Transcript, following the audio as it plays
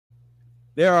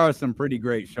There are some pretty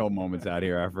great show moments out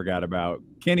here I forgot about.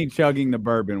 Kenny chugging the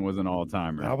bourbon was an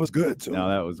all-timer. That was good too. No,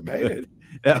 that was Made good. it.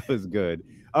 That was good.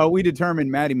 We determined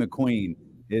Maddie McQueen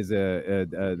is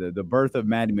the birth of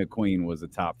Maddie McQueen was a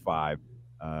top 5,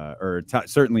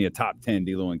 certainly a top 10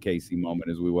 D'Lo and Casey moment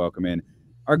as we welcome in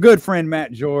our good friend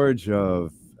Matt George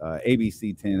of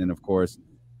ABC 10 and of course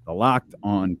the Locked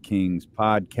On Kings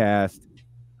podcast.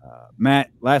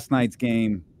 Matt, last night's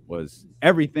game was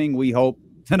everything we hope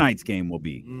tonight's game will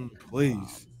be.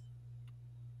 Please.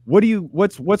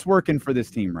 What's working for this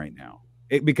team right now?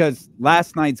 Because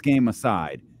last night's game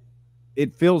aside,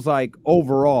 it feels like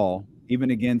overall,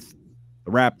 even against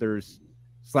the Raptors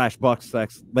 / Bucks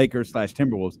 / Lakers /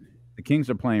 Timberwolves, the Kings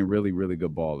are playing really, really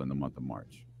good ball in the month of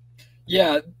March.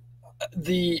 Yeah,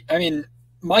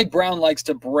 Mike Brown likes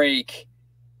to break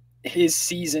his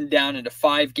season down into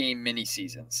 5-game mini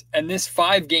seasons. And this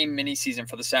 5-game mini season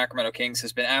for the Sacramento Kings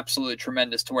has been absolutely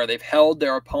tremendous to where they've held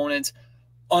their opponents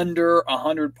under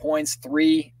 100 points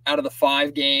 3 out of the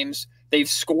 5 games. They've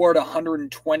scored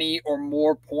 120 or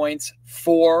more points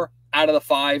 4 out of the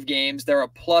 5 games. They're a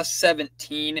plus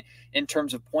 17 in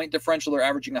terms of point differential. They're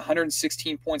averaging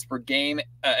 116 points per game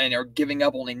and are giving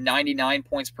up only 99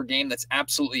 points per game. That's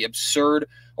absolutely absurd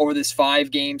over this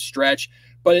 5-game stretch.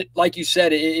 But like you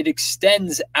said, it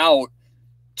extends out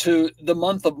to the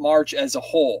month of March as a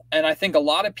whole. And I think a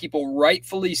lot of people,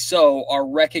 rightfully so, are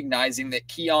recognizing that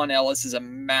Keon Ellis is a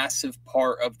massive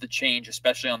part of the change,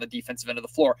 especially on the defensive end of the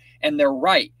floor. And they're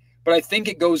right. But I think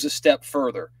it goes a step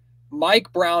further.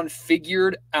 Mike Brown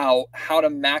figured out how to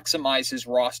maximize his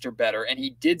roster better, and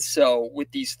he did so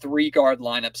with these 3-guard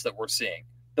lineups that we're seeing.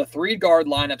 The 3-guard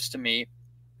lineups, to me,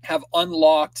 have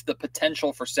unlocked the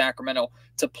potential for Sacramento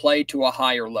to play to a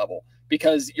higher level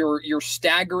because you're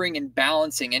staggering and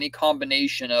balancing any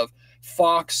combination of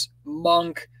Fox,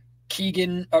 Monk,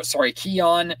 Keon,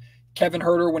 Kevin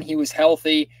Huerter when he was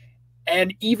healthy,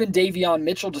 and even Davion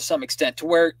Mitchell to some extent, to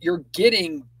where you're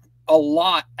getting a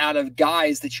lot out of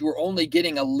guys that you were only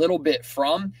getting a little bit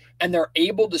from, and they're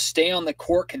able to stay on the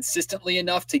court consistently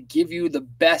enough to give you the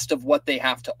best of what they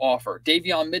have to offer.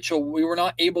 Davion Mitchell, we were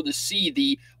not able to see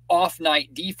the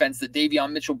off-night defense that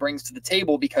Davion Mitchell brings to the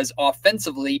table because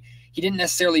offensively, he didn't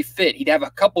necessarily fit. He'd have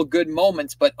a couple good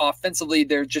moments, but offensively,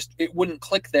 it wouldn't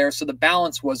click there, so the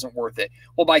balance wasn't worth it.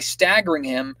 Well, by staggering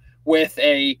him with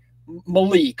a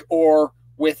Malik or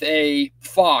with a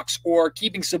Fox or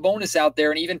keeping Sabonis out there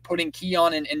and even putting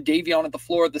Keon and Davion at the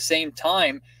floor at the same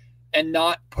time and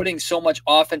not putting so much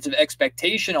offensive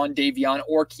expectation on Davion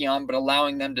or Keon, but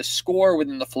allowing them to score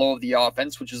within the flow of the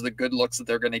offense, which is the good looks that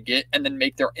they're going to get, and then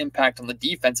make their impact on the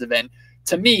defensive end.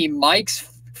 To me,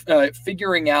 Mike's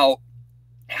figuring out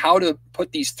how to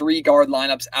put these 3-guard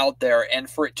lineups out there and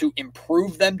for it to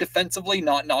improve them defensively,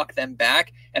 not knock them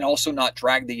back, and also not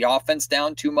drag the offense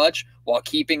down too much while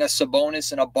keeping a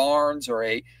Sabonis and a Barnes or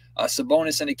a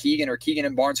Sabonis and a Keegan or Keegan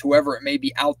and Barnes, whoever it may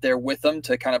be out there with them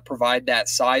to kind of provide that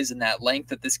size and that length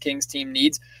that this Kings team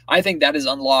needs. I think that has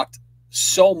unlocked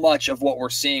so much of what we're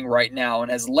seeing right now and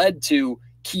has led to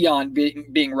Keon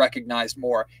being recognized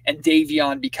more and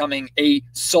Davion becoming a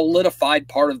solidified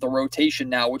part of the rotation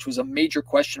now, which was a major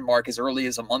question mark as early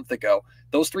as a month ago.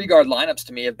 Those 3-guard lineups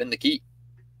to me have been the key.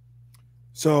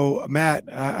 So, Matt,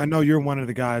 I know you're one of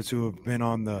the guys who have been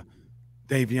on the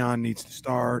Davion needs to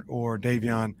start or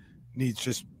Davion needs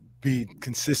just be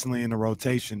consistently in the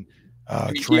rotation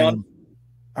train.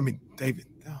 I mean, David,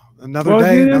 another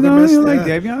day, another miss. Like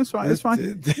Davion, it's fine. It's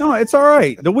fine. No, it's all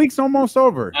right. The week's almost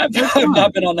over. I've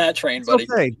not been on that train, buddy.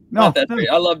 Okay. No, not that train.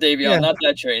 I love Davion, Yeah. not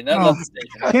that train. That love the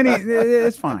station. Kenny,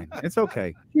 it's fine. It's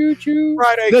okay. Choo-choo.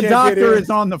 Friday, The can't doctor get in. is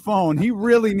on the phone. He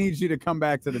really needs you to come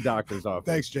back to the doctor's office.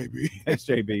 Thanks, JB. Thanks,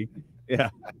 JB. Yeah.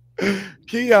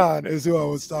 Keon is who I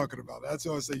was talking about. That's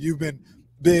what I said. You've been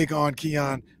big on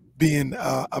Keon being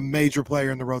a major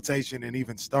player in the rotation and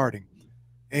even starting.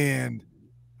 And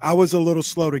I was a little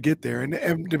slow to get there.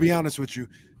 And to be honest with you,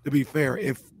 to be fair,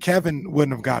 if Kevin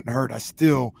wouldn't have gotten hurt, I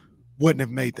still wouldn't have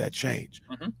made that change.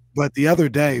 Mm-hmm. But the other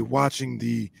day, watching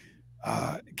the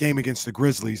game against the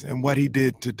Grizzlies and what he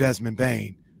did to Desmond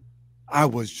Bane, I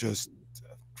was just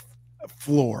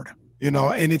floored.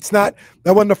 And it's not –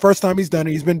 that wasn't the first time he's done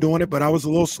it. He's been doing it, but I was a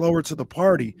little slower to the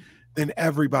party than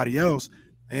everybody else.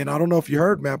 And I don't know if you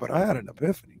heard, Matt, but I had an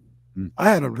epiphany.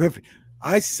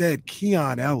 I said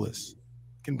Keon Ellis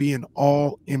can be an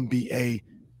all-NBA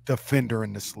defender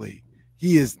in this league.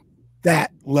 He is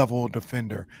that level of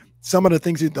defender. Some of the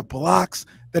things, the blocks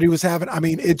that he was having, I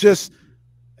mean, it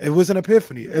was an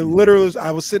epiphany. It literally was –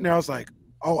 I was sitting there, I was like,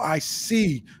 oh, I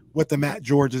see what the Matt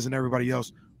Georges and everybody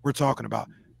else were talking about.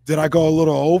 Did I go a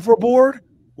little overboard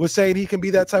was saying he can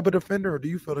be that type of defender, or do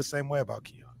you feel the same way about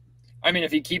Keon? I mean,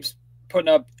 if he keeps putting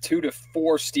up 2 to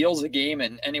 4 steals a game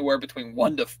and anywhere between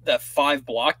 1 to that 5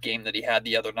 block game that he had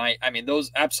the other night, I mean,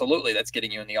 those absolutely, that's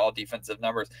getting you in the all defensive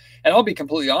numbers. And I'll be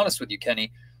completely honest with you,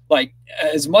 Kenny. Like,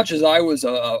 as much as I was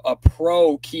a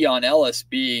pro Keon Ellis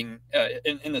being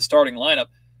in the starting lineup,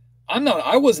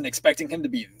 I wasn't expecting him to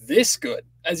be this good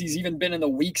as he's even been in the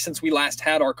week since we last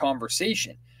had our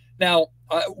conversation. Now,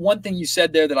 one thing you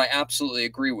said there that I absolutely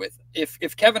agree with.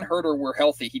 If Kevin Huerter were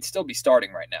healthy, he'd still be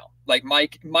starting right now. Like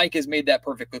Mike has made that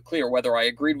perfectly clear, whether I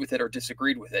agreed with it or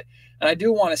disagreed with it. And I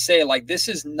do want to say, like, this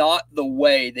is not the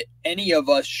way that any of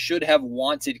us should have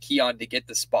wanted Keon to get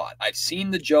the spot. I've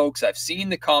seen the jokes. I've seen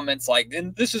the comments like,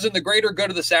 and this is in the greater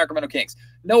good of the Sacramento Kings.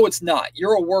 No, it's not.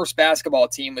 You're a worse basketball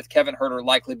team with Kevin Huerter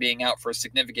likely being out for a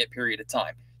significant period of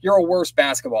time. You're a worse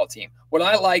basketball team. What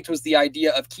I liked was the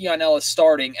idea of Keon Ellis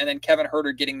starting and then Kevin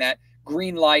Huerter getting that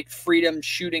green light, freedom,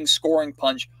 shooting, scoring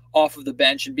punch off of the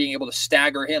bench and being able to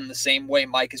stagger him the same way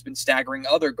Mike has been staggering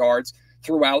other guards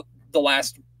throughout the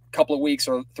last couple of weeks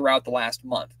or throughout the last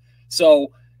month.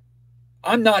 So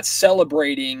I'm not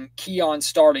celebrating Keon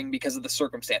starting because of the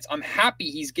circumstance. I'm happy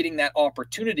he's getting that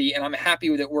opportunity, and I'm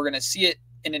happy that we're going to see it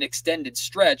in an extended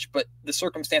stretch, but the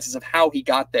circumstances of how he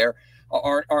got there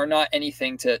are not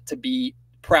anything to be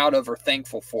proud of or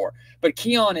thankful for. But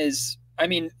Keon is, I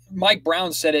mean, Mike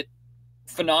Brown said it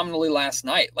phenomenally last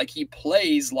night. Like, he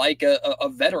plays like a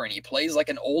veteran. He plays like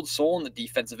an old soul in the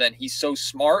defensive end. He's so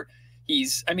smart.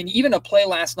 I mean, even a play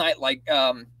last night, like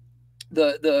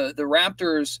the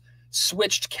Raptors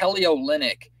switched Kelly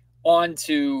Olynyk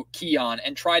onto Keon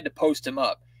and tried to post him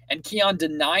up. And Keon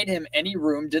denied him any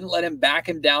room, didn't let him back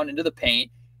him down into the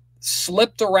paint,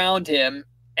 slipped around him,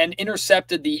 and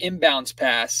intercepted the inbounds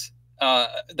pass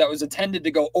that was intended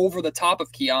to go over the top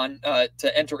of Keon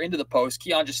to enter into the post.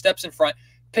 Keon just steps in front,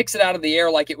 picks it out of the air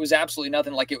like it was absolutely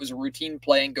nothing, like it was a routine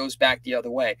play, and goes back the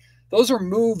other way. Those are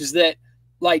moves that,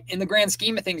 like, in the grand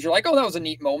scheme of things, you're like, oh, that was a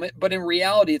neat moment. But in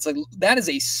reality, it's like, that is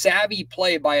a savvy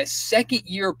play by a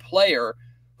second-year player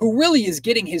who really is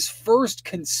getting his first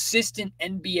consistent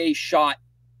NBA shot,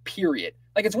 period.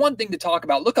 Like, it's one thing to talk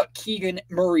about, look at Keegan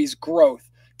Murray's growth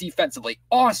defensively.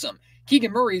 Awesome.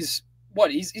 Keegan Murray's,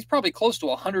 what, he's probably close to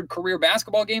 100 career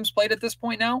basketball games played at this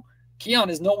point now.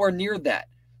 Keon is nowhere near that.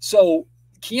 So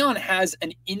Keon has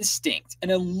an instinct,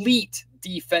 an elite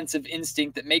defensive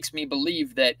instinct that makes me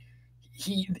believe that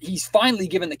he's finally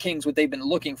given the Kings what they've been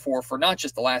looking for not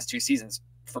just the last 2 seasons,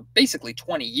 for basically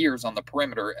 20 years on the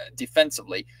perimeter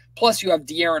defensively. Plus, you have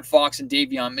De'Aaron Fox and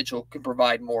Davion Mitchell can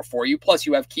provide more for you. Plus,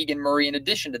 you have Keegan Murray in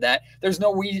addition to that. There's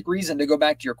no reason, to go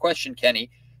back to your question, Kenny,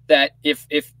 that if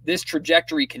this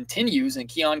trajectory continues and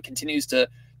Keon continues to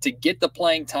get the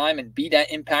playing time and be that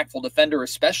impactful defender,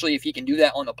 especially if he can do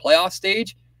that on the playoff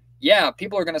stage, yeah,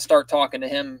 people are going to start talking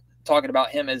about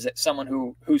him as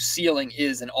someone whose ceiling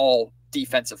is an all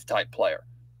defensive type player.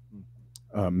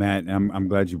 Matt, I'm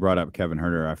glad you brought up Kevin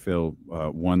Huerter. I feel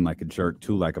one, like a jerk,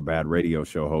 two, like a bad radio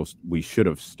show host. We should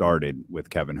have started with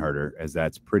Kevin Huerter, as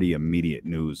that's pretty immediate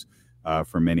news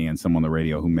for many and some on the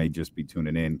radio who may just be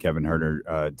tuning in. Kevin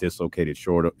Huerter, dislocated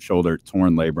shoulder,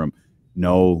 torn labrum.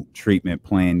 No treatment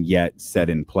plan yet set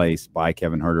in place by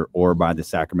Kevin Huerter or by the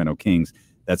Sacramento Kings.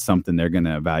 That's something they're going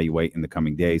to evaluate in the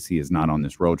coming days. He is not on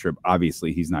this road trip.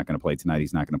 Obviously, he's not going to play tonight.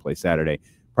 He's not going to play Saturday.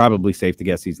 Probably safe to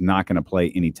guess he's not going to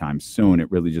play anytime soon.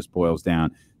 It really just boils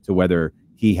down to whether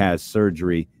he has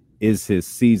surgery, is his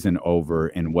season over,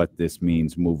 and what this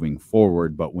means moving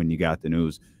forward. But when you got the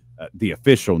news, the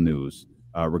official news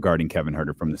regarding Kevin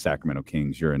Huerter from the Sacramento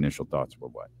Kings, your initial thoughts were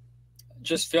what?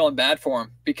 Just feeling bad for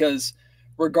him, because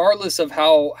regardless of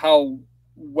how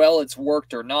well it's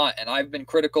worked or not, and I've been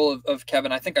critical of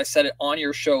Kevin. I think I said it on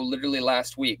your show literally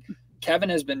last week. Kevin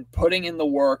has been putting in the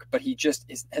work, but he just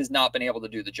has not been able to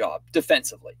do the job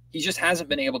defensively. He just hasn't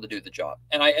been able to do the job.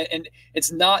 And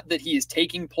it's not that he is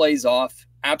taking plays off.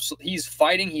 Absolutely, he's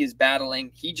fighting, he is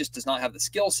battling. He just does not have the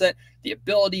skill set, the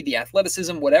ability, the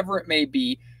athleticism, whatever it may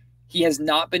be. He has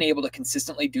not been able to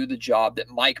consistently do the job that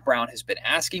Mike Brown has been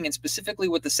asking, and specifically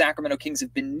what the Sacramento Kings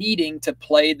have been needing to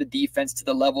play the defense to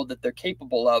the level that they're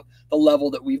capable of, the level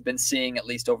that we've been seeing at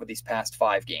least over these past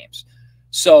 5 games.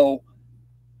 So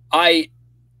my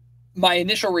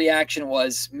initial reaction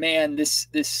was, man, this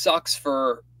sucks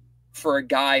for a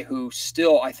guy who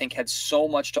still, I think, had so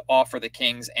much to offer the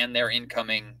Kings and their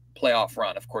incoming playoff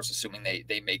run. Of course, assuming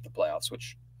they make the playoffs,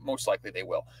 which most likely they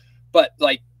will. But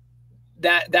like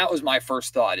that was my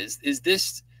first thought, is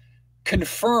this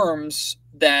confirms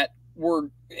that we're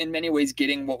in many ways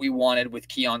getting what we wanted with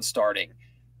Keon starting.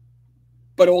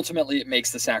 But ultimately, it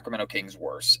makes the Sacramento Kings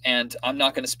worse. And I'm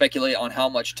not going to speculate on how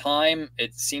much time.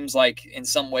 It seems like in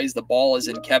some ways the ball is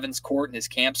in Kevin's court and his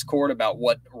camp's court about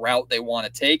what route they want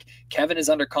to take. Kevin is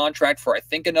under contract for, I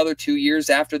think, another 2 years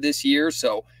after this year.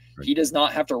 So he does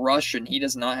not have to rush and he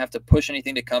does not have to push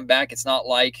anything to come back. It's not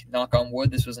like, knock on wood,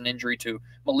 this was an injury to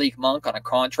Malik Monk on a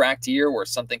contract year where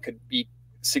something could be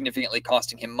significantly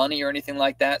costing him money or anything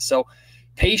like that. So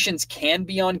patience can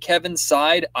be on Kevin's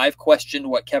side. I've questioned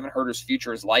what Kevin Huerter's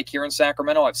future is like here in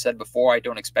Sacramento. I've said before, I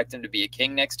don't expect him to be a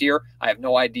King next year. I have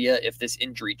no idea if this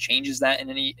injury changes that in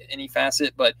any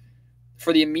facet. But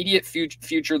for the immediate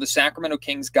future, the Sacramento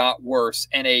Kings got worse,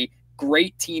 and a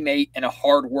great teammate and a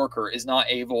hard worker is not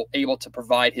able to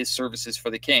provide his services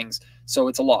for the Kings. So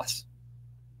it's a loss.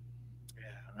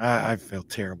 I feel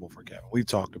terrible for Kevin. We've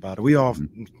talked about it. We all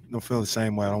don't feel the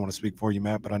same way. I don't want to speak for you,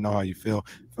 Matt, but I know how you feel.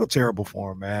 I feel terrible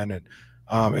for him, man.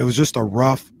 And it was just a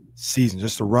rough season,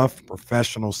 just a rough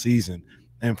professional season.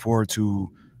 And for it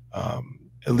to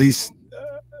at least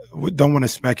don't want to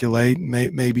speculate,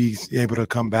 maybe he's able to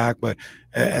come back, but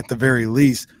at the very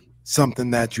least, something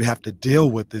that you have to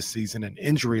deal with this season, an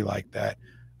injury like that.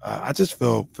 I just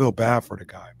feel bad for the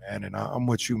guy, man. And I'm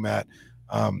with you, Matt.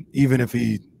 Even if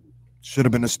he should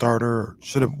have been a starter, or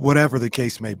should have, whatever the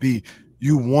case may be,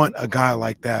 you want a guy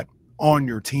like that on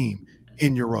your team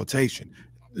in your rotation.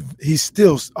 He's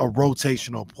still a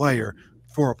rotational player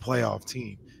for a playoff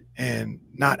team, and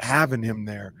not having him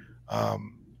there,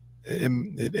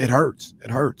 it hurts.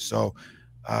 It hurts. So,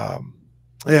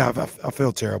 yeah, I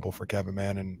feel terrible for Kevin,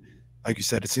 man. And like you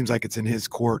said, it seems like it's in his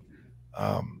court.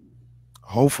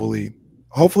 Hopefully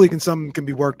something can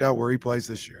be worked out where he plays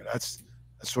this year. That's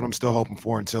what I'm still hoping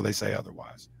for until they say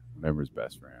otherwise. Whatever's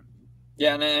best for him.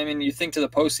 Yeah, and I mean, you think to the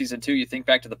postseason too. You think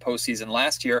back to the postseason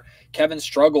last year. Kevin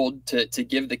struggled to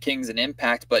give the Kings an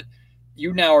impact, but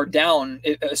you now are down,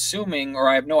 assuming, or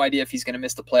I have no idea if he's going to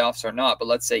miss the playoffs or not, but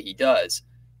let's say he does.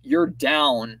 You're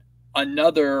down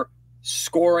another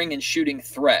scoring and shooting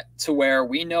threat to where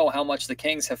we know how much the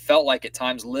Kings have felt like at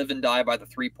times live and die by the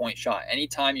three-point shot.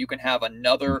 Anytime you can have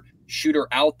another shooter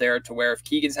out there to where if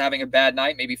Keegan's having a bad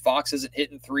night, maybe Fox isn't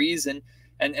hitting threes, and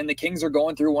the Kings are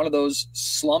going through one of those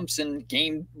slumps in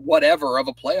game whatever of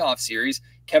a playoff series,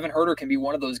 Kevin Huerter can be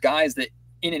one of those guys that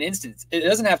in an instance, it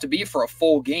doesn't have to be for a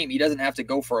full game. He doesn't have to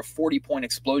go for a 40-point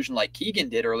explosion like Keegan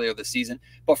did earlier this season.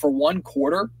 But for one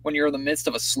quarter, when you're in the midst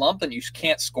of a slump and you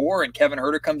can't score, and Kevin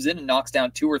Huerter comes in and knocks down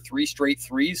 2 or 3 straight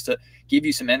threes to give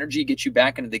you some energy, get you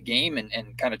back into the game,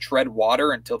 and kind of tread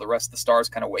water until the rest of the stars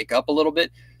kind of wake up a little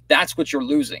bit, that's what you're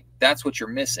losing. That's what you're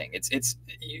missing. It's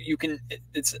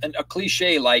a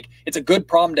cliche, like it's a good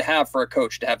problem to have for a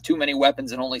coach to have too many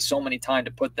weapons and only so many time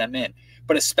to put them in.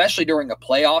 But especially during a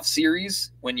playoff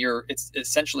series, when it's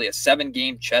essentially a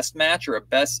 7-game chess match or a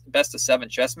best of 7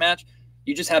 chess match,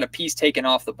 you just had a piece taken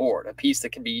off the board, a piece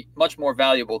that can be much more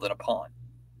valuable than a pawn.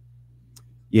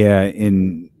 Yeah,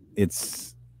 and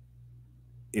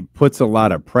it puts a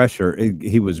lot of pressure.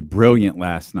 He was brilliant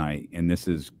last night, and this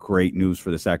is great news for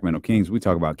the Sacramento Kings. We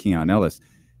talk about Keon Ellis.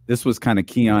 This was kind of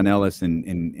Keon Ellis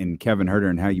and Kevin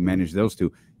Huerter and how you manage those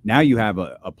two. Now you have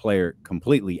a player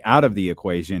completely out of the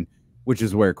equation, which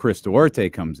is where Chris Duarte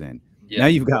comes in. Yeah. Now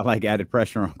you've got like added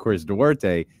pressure on Chris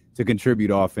Duarte to contribute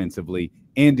offensively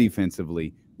and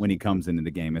defensively when he comes into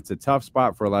the game. It's a tough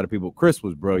spot for a lot of people. Chris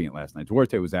was brilliant last night.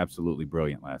 Duarte was absolutely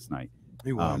brilliant last night.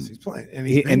 He was. He's playing, and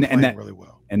he's been playing really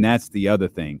well. And that's the other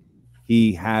thing.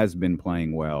 He has been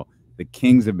playing well. The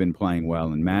Kings have been playing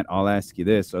well. And, Matt, I'll ask you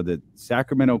this. Are the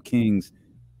Sacramento Kings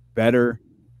better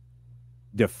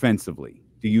defensively?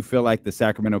 Do you feel like the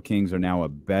Sacramento Kings are now a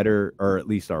better, or at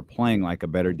least are playing like a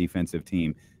better defensive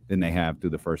team than they have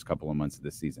through the first couple of months of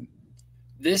this season?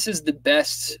 This is the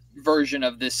best version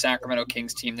of this Sacramento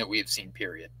Kings team that we have seen,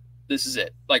 period. This is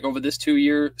it. Like over this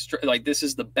 2-year, like this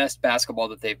is the best basketball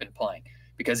that they've been playing.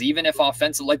 Because even if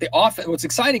offensive, like the offense, what's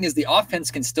exciting is the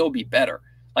offense can still be better.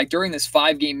 Like during this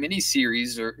 5-game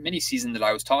mini-series or mini-season that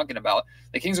I was talking about,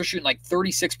 the Kings are shooting like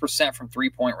 36% from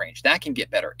three-point range. That can get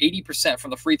better. 80%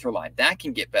 from the free throw line. That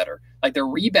can get better. Like their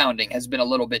rebounding has been a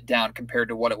little bit down compared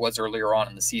to what it was earlier on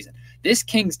in the season. This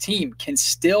Kings team can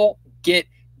still get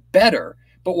better.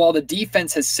 But while the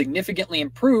defense has significantly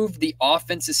improved, the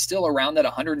offense is still around that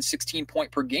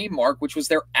 116-point-per-game mark, which was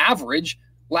their average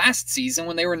last season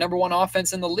when they were #1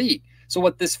 offense in the league. So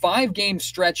what this 5-game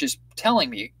stretch is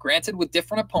telling me, granted with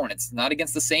different opponents, not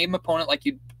against the same opponent like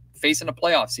you'd face in a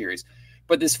playoff series,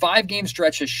 but this 5-game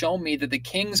stretch has shown me that the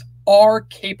Kings are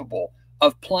capable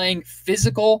of playing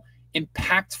physical,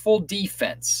 impactful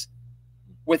defense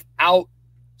without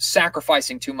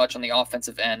sacrificing too much on the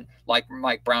offensive end, like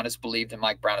Mike Brown has believed and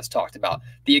Mike Brown has talked about.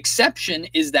 The exception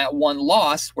is that one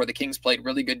loss where the Kings played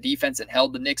really good defense and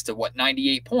held the Knicks to,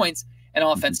 98 points, and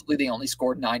offensively they only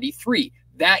scored 93.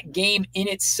 That game in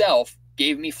itself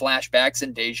gave me flashbacks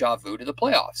and deja vu to the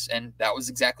playoffs, and that was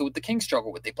exactly what the Kings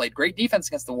struggled with. They played great defense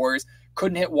against the Warriors,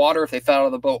 couldn't hit water if they fell out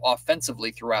of the boat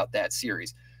offensively throughout that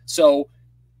series. So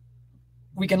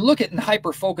we can look at and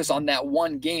hyper-focus on that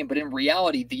one game, but in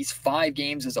reality, these 5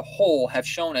 games as a whole have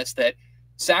shown us that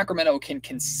Sacramento can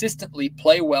consistently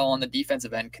play well on the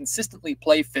defensive end, consistently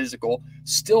play physical,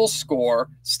 still score,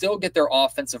 still get their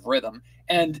offensive rhythm.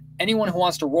 And anyone who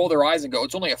wants to roll their eyes and go,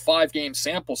 it's only a 5-game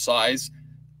sample size,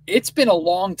 it's been a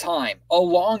long time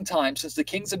since the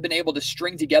Kings have been able to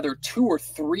string together 2 or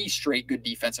 3 straight good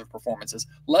defensive performances,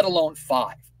 let alone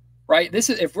 5, right? This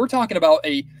is, if we're talking about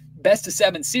a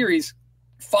best-of-7 series,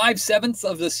 5/7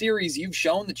 of the series you've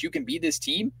shown that you can be this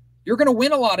team, you're going to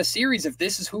win a lot of series if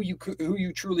this is who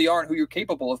you truly are and who you're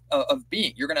capable of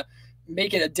being. You're going to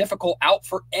make it a difficult out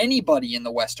for anybody in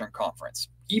the Western Conference.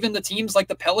 Even the teams like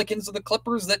the Pelicans or the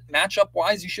Clippers that matchup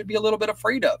wise you should be a little bit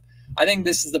afraid of. I think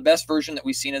this is the best version that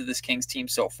we've seen of this Kings team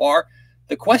so far.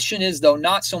 The question is, though,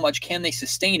 not so much can they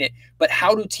sustain it, but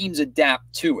how do teams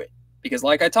adapt to it? Because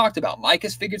like I talked about, Mike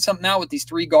has figured something out with these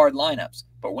 3-guard lineups.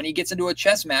 But when he gets into a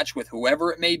chess match with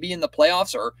whoever it may be in the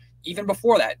playoffs, or even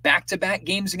before that, back-to-back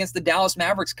games against the Dallas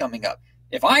Mavericks coming up,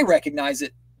 if I recognize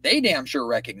it, they damn sure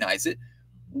recognize it.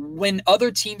 When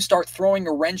other teams start throwing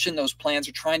a wrench in those plans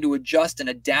or trying to adjust and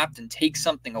adapt and take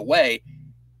something away,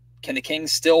 can the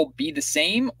Kings still be the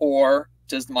same, or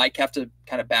does Mike have to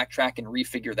kind of backtrack and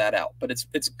refigure that out? But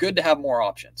it's good to have more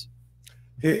options.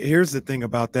 Here's the thing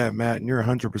about that, Matt, and you're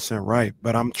 100% right.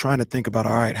 But I'm trying to think about,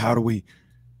 all right, how do we,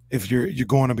 if you're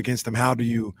going up against them, how do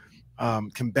you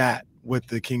combat what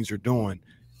the Kings are doing?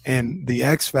 And the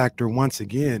X factor, once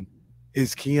again,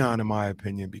 is Keon, in my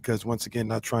opinion, because once again,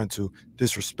 not trying to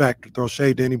disrespect or throw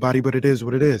shade to anybody, but it is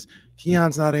what it is.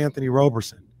 Keon's not Anthony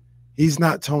Roberson. He's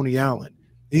not Tony Allen.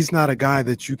 He's not a guy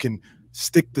that you can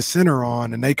stick the center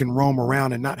on and they can roam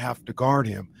around and not have to guard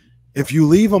him. If you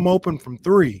leave him open from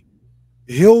 3,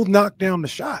 he'll knock down the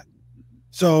shot.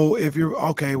 So if you're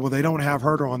okay, well, they don't have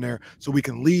Herter on there, so we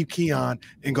can leave Keon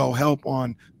and go help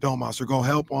on Domas or go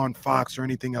help on Fox or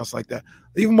anything else like that.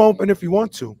 Leave him open if you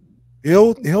want to.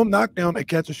 He'll knock down a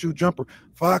catch and shoot jumper.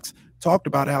 Fox talked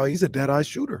about how he's a dead-eye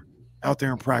shooter out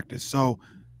there in practice. So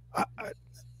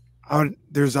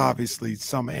there's obviously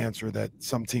some answer that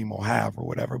some team will have or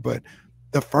whatever. But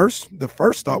the first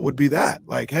thought would be that,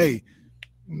 like, hey,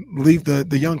 leave the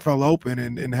young fella open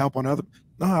and help on other.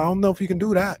 No, I don't know if you can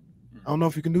do that. I don't know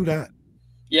if you can do that.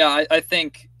 Yeah, I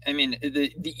think, I mean,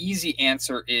 the easy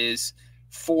answer is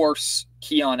force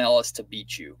Keon Ellis to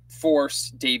beat you,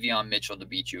 force Davion Mitchell to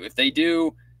beat you. If they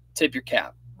do, tip your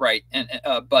cap, right? And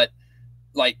but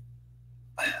like,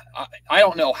 I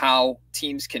don't know how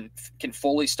teams can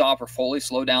fully stop or fully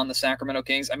slow down the Sacramento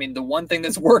Kings. I mean, the one thing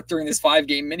that's worked during this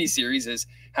 5-game miniseries is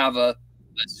have a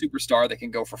superstar that can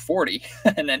go for 40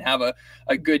 and then have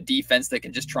a good defense that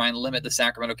can just try and limit the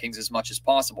Sacramento Kings as much as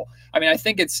possible. I mean, I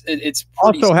think it's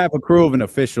also have a crew of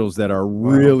officials that are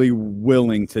really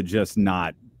willing to just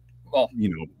not,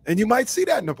 and you might see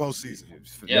that in the postseason.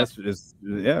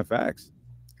 Yeah, facts.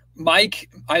 Mike,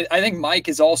 I think Mike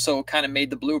has also kind of made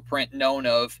the blueprint known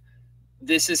of,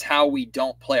 this is how we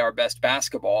don't play our best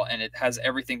basketball, and it has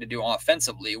everything to do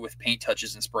offensively with paint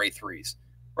touches and spray threes.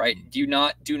 Right? Do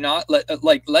not let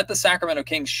the Sacramento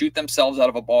Kings shoot themselves out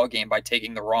of a ball game by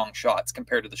taking the wrong shots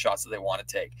compared to the shots that they want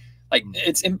to take. Like,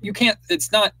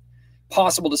 it's not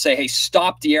possible to say, hey,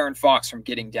 stop De'Aaron Fox from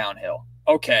getting downhill.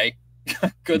 Okay,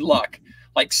 good luck.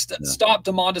 Like, stop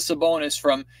Domantas Sabonis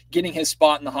from getting his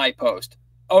spot in the high post.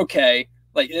 Okay,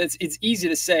 like, it's easy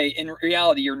to say. In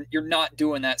reality, you're not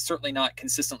doing that. Certainly not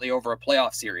consistently over a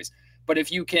playoff series. But if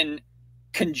you can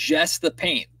congest the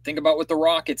paint, think about what the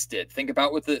Rockets did. Think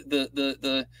about what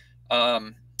the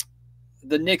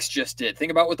Knicks just did.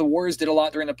 Think about what the Warriors did a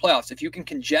lot during the playoffs. If you can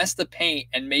congest the paint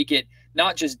and make it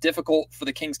not just difficult for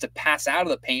the Kings to pass out of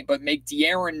the paint, but make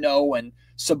De'Aaron know and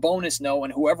Sabonis know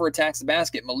and whoever attacks the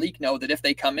basket, Malik, know that if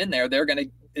they come in there,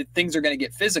 things are gonna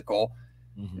get physical.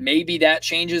 Maybe that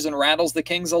changes and rattles the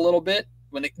Kings a little bit.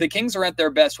 When the Kings are at their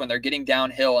best, when they're getting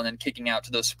downhill and then kicking out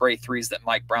to those spray threes that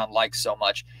Mike Brown likes so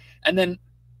much. And then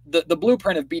the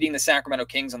blueprint of beating the Sacramento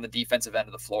Kings on the defensive end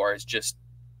of the floor is just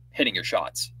hitting your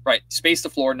shots, right? Space the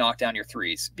floor, knock down your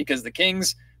threes. Because the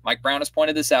Kings, Mike Brown has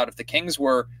pointed this out, if the Kings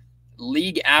were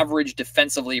league average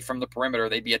defensively from the perimeter,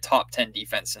 they'd be a top 10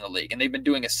 defense in the league. And they've been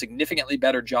doing a significantly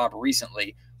better job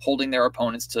recently holding their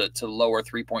opponents to lower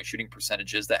three-point shooting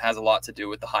percentages. That has a lot to do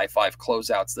with the high five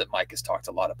closeouts that Mike has talked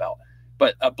a lot about.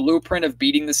 But a blueprint of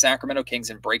beating the Sacramento Kings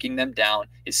and breaking them down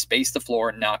is space the floor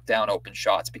and knock down open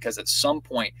shots, because at some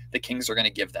point the Kings are going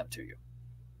to give them to you.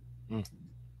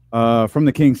 From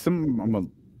the Kings, I'm a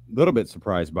little bit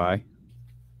surprised by.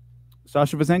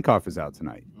 Sasha Vezenkov is out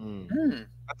tonight.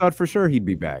 I thought for sure he'd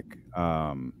be back,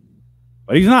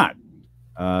 but he's not.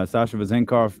 Sasha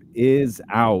Vezenkov is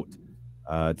out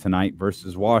tonight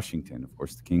versus Washington. Of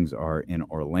course, the Kings are in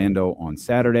Orlando on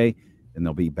Saturday, and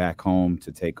they'll be back home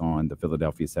to take on the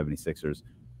Philadelphia 76ers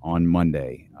on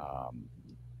Monday.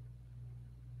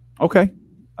 Okay.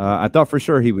 I thought for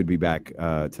sure he would be back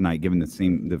tonight, given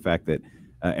the fact that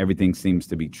everything seems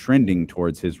to be trending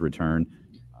towards his return.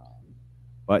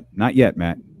 But not yet,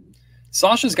 Matt.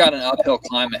 Sasha's got an uphill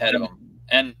climb ahead of him.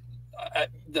 And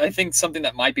I think something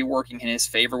that might be working in his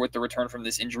favor with the return from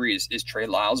this injury is Trey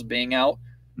Lyles being out.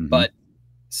 But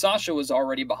Sasha was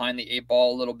already behind the 8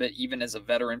 ball a little bit, even as a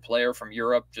veteran player from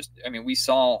Europe. We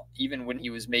saw even when he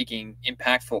was making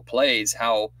impactful plays,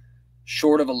 how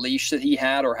short of a leash that he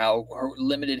had, or how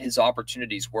limited his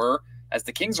opportunities were. As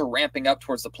the Kings are ramping up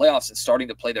towards the playoffs and starting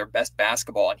to play their best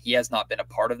basketball, and he has not been a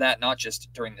part of that, not just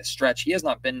during this stretch. He has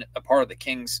not been a part of the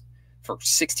Kings for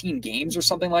 16 games or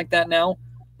something like that now.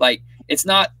 Like, it's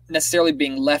not necessarily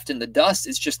being left in the dust.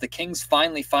 It's just the Kings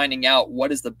finally finding out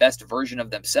what is the best version of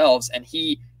themselves, and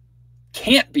he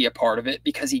can't be a part of it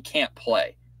because he can't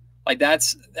play. Like,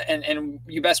 that's and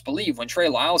you best believe when Trey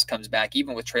Lyles comes back,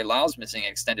 even with Trey Lyles missing an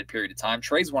extended period of time,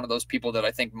 Trey's one of those people that I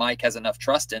think Mike has enough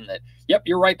trust in that, yep,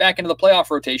 you're right back into the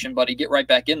playoff rotation, buddy. Get right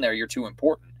back in there. You're too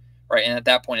important, right? And at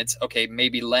that point, it's okay.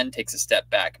 Maybe Len takes a step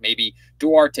back. Maybe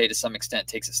Duarte to some extent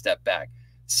takes a step back.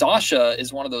 Sasha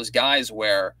is one of those guys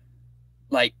where,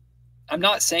 like, I'm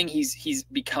not saying he's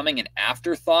becoming an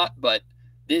afterthought, but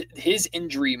his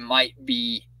injury might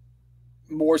be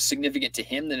more significant to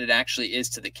him than it actually is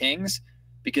to the Kings,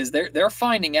 because they're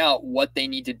finding out what they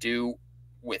need to do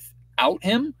without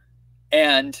him,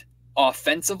 and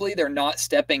offensively they're not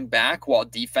stepping back while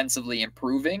defensively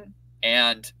improving.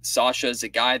 And Sasha is a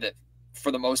guy that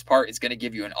for the most part is going to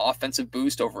give you an offensive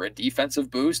boost over a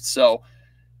defensive boost. So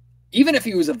even if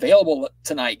he was available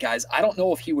tonight, guys, I don't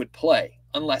know if he would play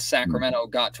unless Sacramento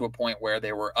got to a point where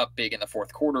they were up big in the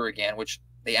fourth quarter again, which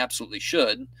they absolutely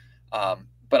should.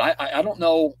 But I don't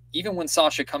know, even when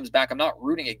Sasha comes back, I'm not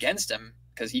rooting against him,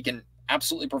 because he can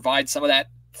absolutely provide some of that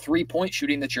three-point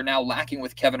shooting that you're now lacking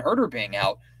with Kevin Huerter being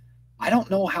out. I don't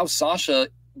know how Sasha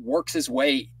works his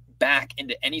way back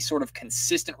into any sort of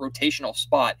consistent rotational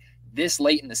spot this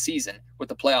late in the season with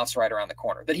the playoffs right around the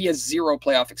corner, that he has zero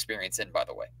playoff experience in, by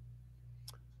the way.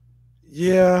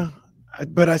 Yeah,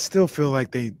 but I still feel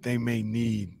like they may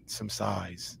need some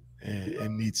size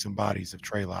and need some bodies if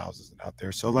Trey Lyles isn't out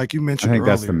there. So like you mentioned earlier,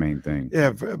 that's the main thing. Yeah,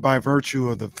 by virtue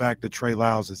of the fact that Trey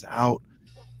Lyles is out,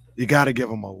 you got to give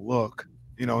him a look,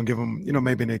 and give him,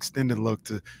 maybe an extended look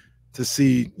to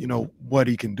see, what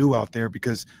he can do out there,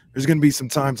 because there's going to be some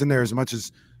times in there, as much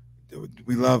as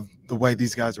we love the way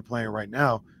these guys are playing right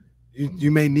now, you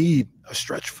may need a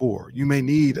stretch 4. You may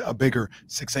need a bigger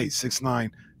 6'8", 6'9"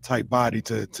 type body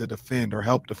to defend or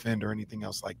help defend or anything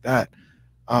else like that.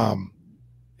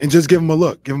 And just give him a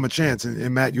look, give him a chance.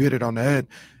 And Matt, you hit it on the head.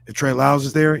 If Trey Lyles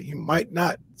is there, he might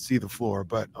not see the floor,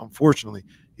 but unfortunately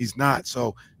he's not.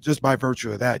 So just by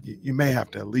virtue of that, you may have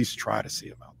to at least try to see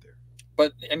him out there.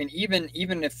 But I mean, even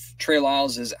if Trey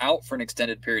Lyles is out for an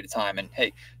extended period of time, and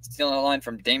hey, stealing a line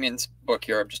from Damien's book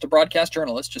here, I'm just a broadcast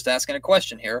journalist, just asking a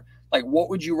question here. Like, what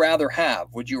would you rather have?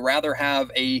 Would you rather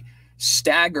have a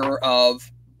stagger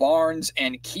of Barnes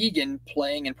and Keegan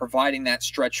playing and providing that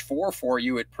stretch 4 for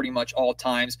you at pretty much all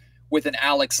times, with an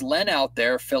Alex Len out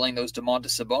there filling those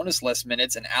Domantas Sabonis-less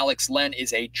minutes? And Alex Len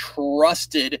is a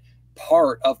trusted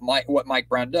part of what Mike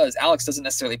Brown does. Alex doesn't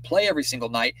necessarily play every single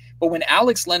night, but when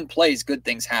Alex Len plays, good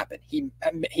things happen. He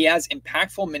has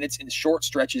impactful minutes in short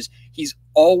stretches. He's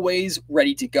always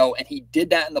ready to go, and he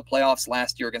did that in the playoffs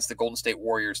last year against the Golden State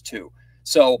Warriors too.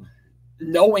 So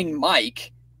knowing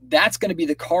Mike, that's going to be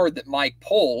the card that Mike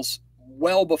pulls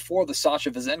well before the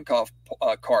Sasha Vezenkov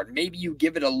card. Maybe you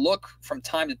give it a look from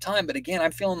time to time, but again,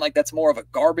 I'm feeling like that's more of a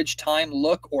garbage time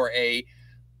look or a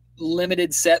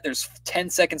limited set. There's 10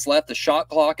 seconds left. The shot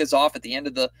clock is off at the end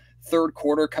of the third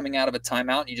quarter coming out of a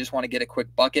timeout, and you just want to get a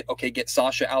quick bucket. Okay, get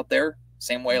Sasha out there.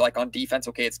 Same way like on defense.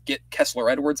 Okay, it's get Kessler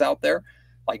Edwards out there.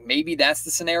 Like, maybe that's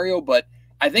the scenario, but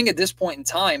I think at this point in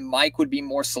time, Mike would be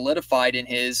more solidified in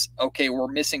his, okay, we're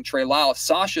missing Trey Lyles.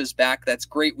 Sasha's back. That's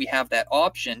great. We have that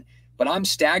option. But I'm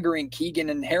staggering Keegan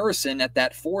and Harrison at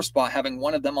that 4 spot, having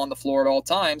one of them on the floor at all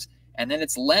times. And then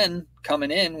it's Len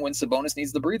coming in when Sabonis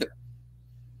needs the breather.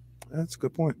 That's a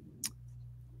good point.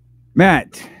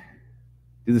 Matt,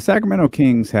 do the Sacramento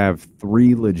Kings have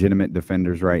 3 legitimate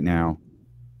defenders right now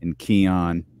in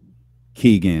Keon,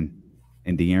 Keegan,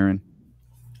 and De'Aaron?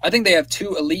 I think they have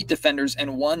 2 elite defenders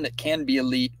and one that can be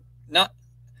elite.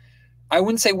 I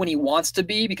wouldn't say when he wants to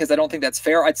be, because I don't think that's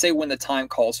fair. I'd say when the time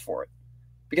calls for it.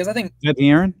 Because I think Is that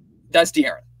De'Aaron? That's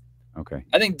De'Aaron. Okay.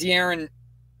 I think De'Aaron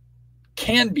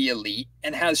can be elite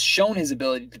and has shown his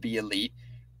ability to be elite.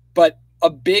 But a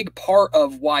big part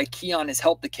of why Keon has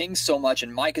helped the Kings so much,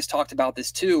 and Mike has talked about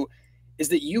this too, is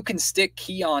that you can stick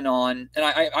Keon on, and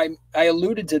I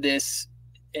alluded to this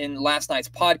in last night's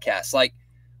podcast, like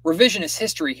revisionist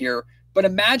history here, but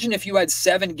imagine if you had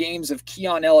 7 games of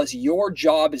Keon Ellis. Your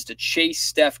job is to chase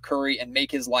Steph Curry and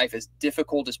make his life as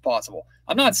difficult as possible.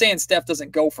 I'm not saying Steph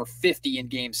doesn't go for 50 in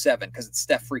game 7 because it's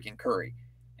Steph freaking Curry.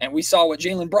 And we saw what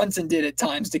Jalen Brunson did at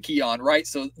times to Keon, right?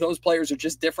 So those players are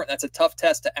just different. That's a tough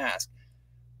test to ask.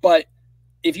 But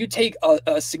if you take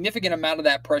a significant amount of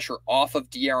that pressure off of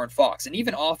De'Aaron Fox and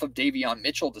even off of Davion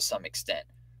Mitchell to some extent,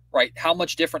 right? How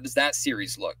much different does that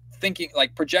series look? Thinking,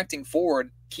 like, projecting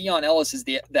forward, Keon Ellis is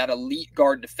that elite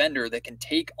guard defender that can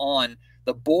take on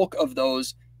the bulk of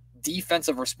those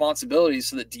defensive responsibilities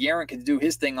so that De'Aaron can do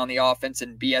his thing on the offense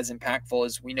and be as impactful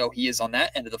as we know he is on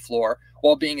that end of the floor,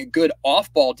 while being a good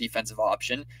off-ball defensive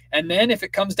option. And then if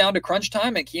it comes down to crunch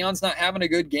time and Keon's not having a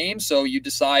good game, so you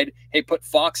decide, hey, put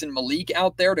Fox and Malik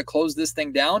out there to close this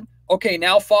thing down. Okay,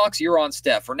 now Fox, you're on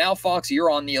Steph, or now Fox, you're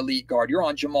on the elite guard. You're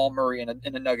on Jamal Murray in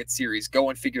a Nuggets series. Go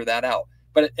and figure that out.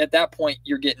 But at that point,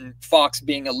 you're getting Fox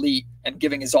being elite and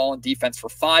giving his all in defense for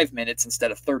 5 minutes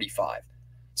instead of 35.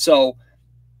 So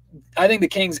I think the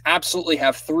Kings absolutely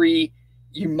have 3.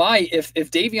 You might, if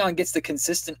Davion gets the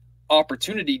consistent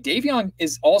opportunity, Davion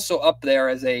is also up there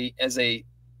as a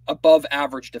above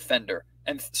average defender.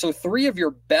 And so 3 of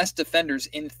your best defenders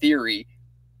in theory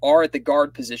are at the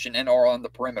guard position and are on the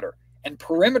perimeter. And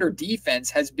perimeter defense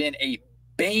has been a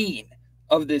bane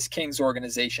of this Kings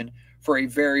organization for a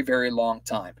very, very long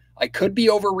time. I could be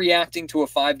overreacting to a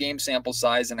 5-game sample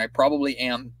size, and I probably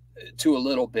am to a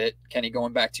little bit, Kenny,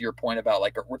 going back to your point about,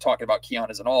 like, we're talking about Keon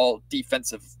as an all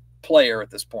defensive player at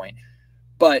this point.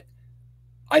 But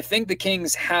I think the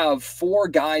Kings have 4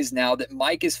 guys now that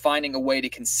Mike is finding a way to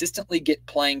consistently get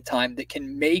playing time that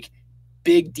can make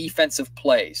big defensive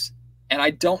plays. And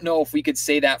I don't know if we could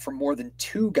say that for more than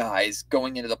 2 guys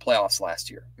going into the playoffs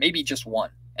last year. Maybe just 1,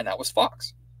 and that was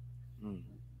Fox.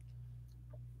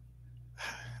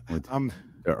 The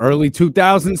early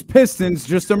 2000s Pistons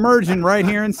just emerging right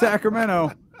here in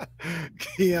Sacramento.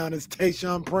 Keon is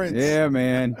Tayshaun Prince. Yeah,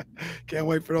 man. Can't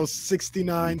wait for those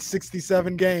 69,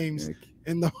 67 games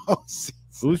in the postseason.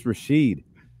 Who's Rashid?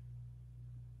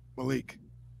 Malik.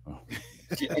 Oh.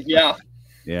 Yeah.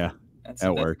 Yeah,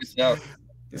 that works. Yeah.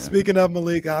 Speaking of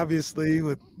Malik, obviously,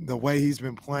 with the way he's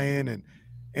been playing and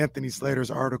Anthony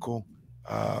Slater's article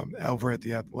over at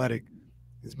The Athletic,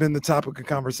 it's been the topic of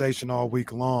conversation all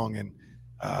week long, and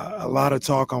a lot of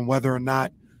talk on whether or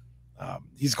not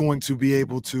he's going to be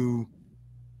able to,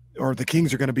 or the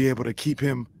Kings are going to be able to keep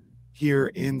him here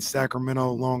in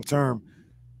Sacramento long term.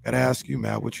 Got to ask you,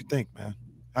 Matt, what you think, man?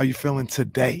 How you feeling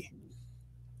today?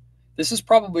 This is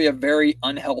probably a very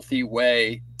unhealthy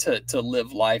way to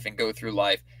live life and go through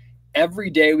life. Every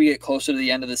day we get closer to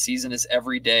the end of the season is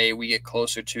every day we get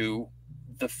closer to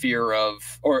the fear of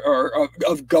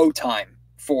go time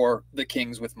for the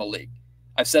Kings with Malik.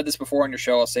 I've said this before on your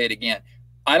show. I'll say it again.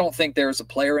 I don't think there's a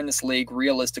player in this league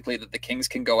realistically that the Kings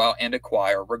can go out and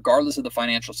acquire, regardless of the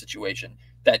financial situation,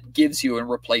 that gives you and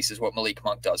replaces what Malik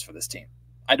Monk does for this team.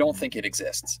 I don't think it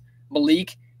exists.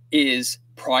 Malik is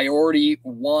priority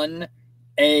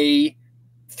 1A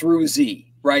through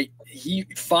Z, right? He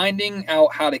finding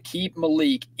out how to keep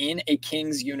Malik in a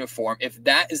Kings uniform. If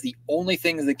that is the only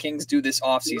thing the Kings do this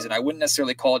offseason, I wouldn't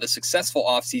necessarily call it a successful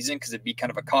offseason because it'd be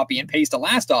kind of a copy and paste of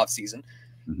last offseason.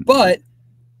 But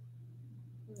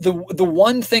the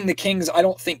one thing the Kings I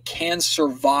don't think can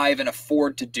survive and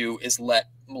afford to do is let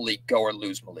Malik go or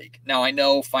lose Malik. Now, I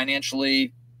know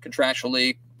financially,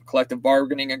 contractually, collective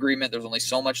bargaining agreement, there's only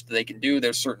so much that they can do.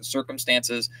 There's certain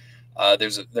circumstances.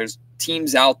 There's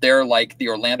teams out there like the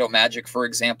Orlando Magic, for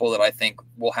example, that I think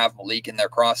will have Malik in their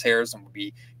crosshairs and will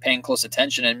be paying close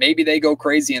attention. And maybe they go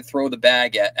crazy and throw the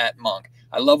bag at Monk.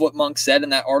 I love what Monk said in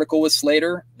that article with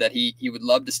Slater, that he would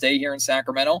love to stay here in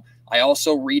Sacramento. I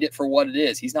also read it for what it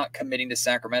is. He's not committing to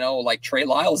Sacramento like Trey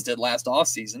Lyles did last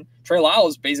offseason. Trey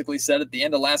Lyles basically said at the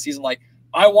end of last season, like,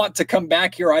 I want to come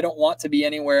back here. I don't want to be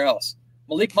anywhere else.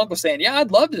 Malik Monk was saying, yeah,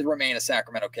 I'd love to remain a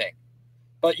Sacramento King.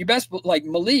 But you best like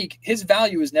Malik, his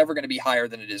value is never going to be higher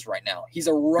than it is right now. He's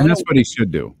a runner. And that's what he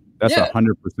should do. That's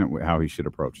 100% how he should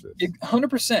approach this.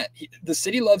 100%. The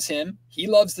city loves him. He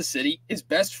loves the city. His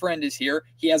best friend is here.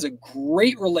 He has a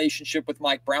great relationship with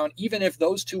Mike Brown. Even if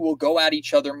those two will go at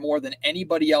each other more than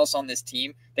anybody else on this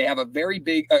team, they have a very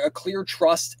clear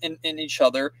trust in each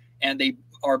other, and they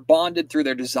are bonded through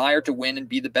their desire to win and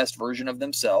be the best version of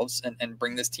themselves and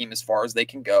bring this team as far as they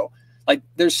can go. Like,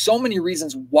 there's so many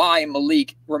reasons why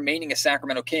Malik remaining a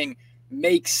Sacramento King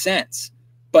makes sense.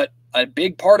 But a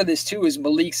big part of this, too, is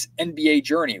Malik's NBA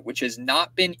journey, which has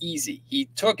not been easy. He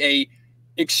took a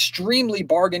extremely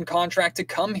bargain contract to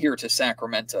come here to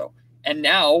Sacramento. And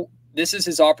now this is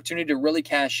his opportunity to really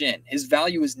cash in. His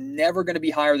value is never going to be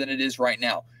higher than it is right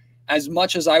now. As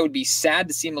much as I would be sad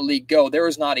to see Malik go, there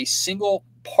is not a single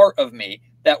part of me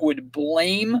that would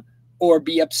blame or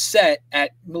be upset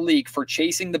at Malik for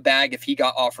chasing the bag if he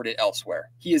got offered it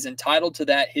elsewhere. He is entitled to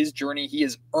that. His journey, he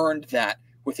has earned that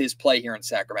with his play here in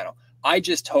Sacramento. I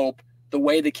just hope the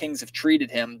way the Kings have treated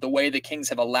him, the way the Kings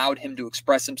have allowed him to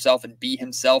express himself and be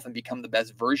himself and become the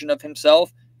best version of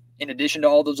himself, in addition to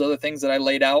all those other things that I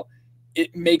laid out,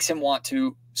 it makes him want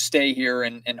to stay here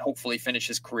and hopefully finish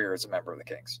his career as a member of the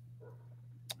Kings.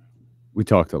 We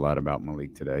talked a lot about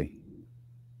Malik today.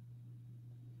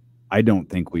 I don't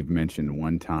think we've mentioned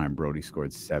one time Brody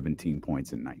scored 17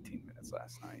 points in 19 minutes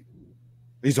last night.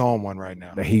 He's on one right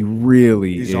now. He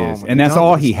really is. And that's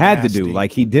all he had to do.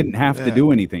 Like, he didn't have to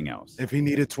do anything else. If he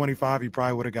needed 25, he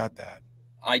probably would have got that.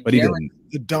 But he didn't.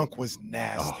 The dunk was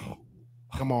nasty. Oh.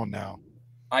 Come on now.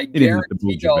 I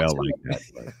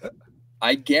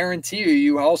guarantee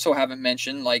you also haven't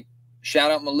mentioned, like,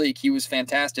 shout out Malik. He was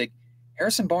fantastic.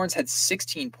 Harrison Barnes had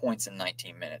 16 points in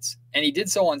 19 minutes, and he did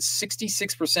so on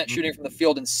 66% shooting from the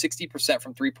field and 60%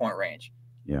 from three-point range.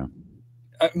 Yeah.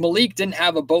 Malik didn't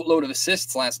have a boatload of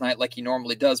assists last night like he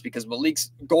normally does, because Malik's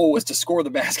goal was to score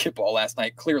the basketball last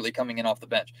night, clearly coming in off the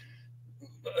bench.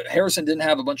 Harrison didn't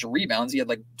have a bunch of rebounds. He had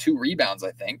like 2 rebounds,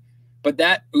 I think. But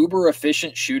that uber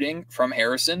efficient shooting from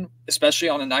Harrison, especially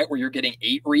on a night where you're getting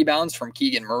 8 rebounds from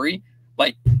Keegan Murray,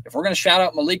 like, if we're going to shout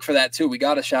out Malik for that too, we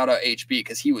got to shout out HB,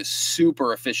 because he was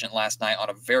super efficient last night on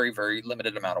a very, very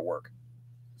limited amount of work.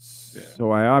 So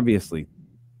I obviously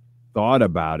thought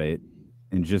about it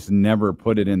and just never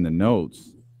put it in the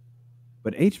notes.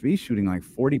 But HB shooting like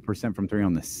 40% from 3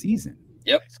 on the season.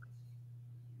 Yep.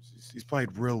 He's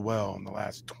played real well in the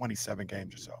last 27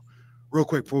 games or so. Real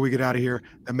quick, before we get out of here,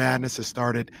 the madness has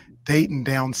started. Dayton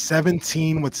down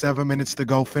 17 with 7 minutes to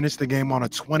go. Finished the game on a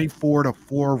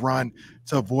 24-4 run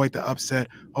to avoid the upset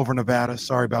over Nevada.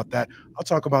 Sorry about that. I'll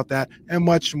talk about that and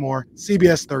much more.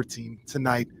 CBS 13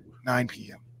 tonight, 9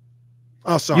 p.m.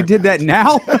 Oh, sorry. You did that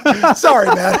now? Sorry,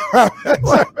 man.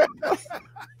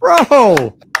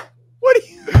 Bro. What are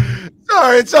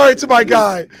you? Sorry to my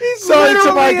guy. He's sorry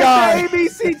to my guy. At the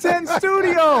ABC 10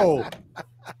 studio.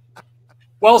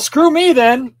 Well, screw me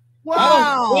then.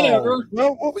 Wow. Whatever.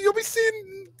 Well, you'll be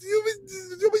seeing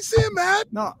Matt.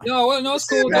 No, it's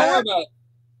cool. Don't worry about it.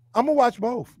 I'm gonna watch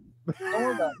both. Don't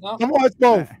worry about it. No. I'm gonna watch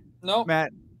both. No,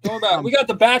 Matt. Don't worry about it. We got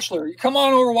The Bachelor. Come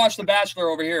on over, watch The Bachelor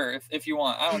over here if you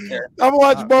want. I don't care. I'm gonna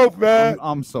watch both, man.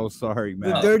 I'm so sorry,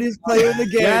 man. The dirtiest player in the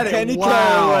game, Kenny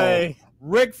Caraway.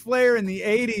 Ric Flair in the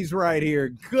 80s right here.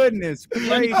 Goodness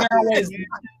gracious.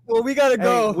 Well, we gotta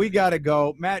go. Hey, we gotta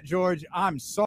go. Matt George, I'm sorry.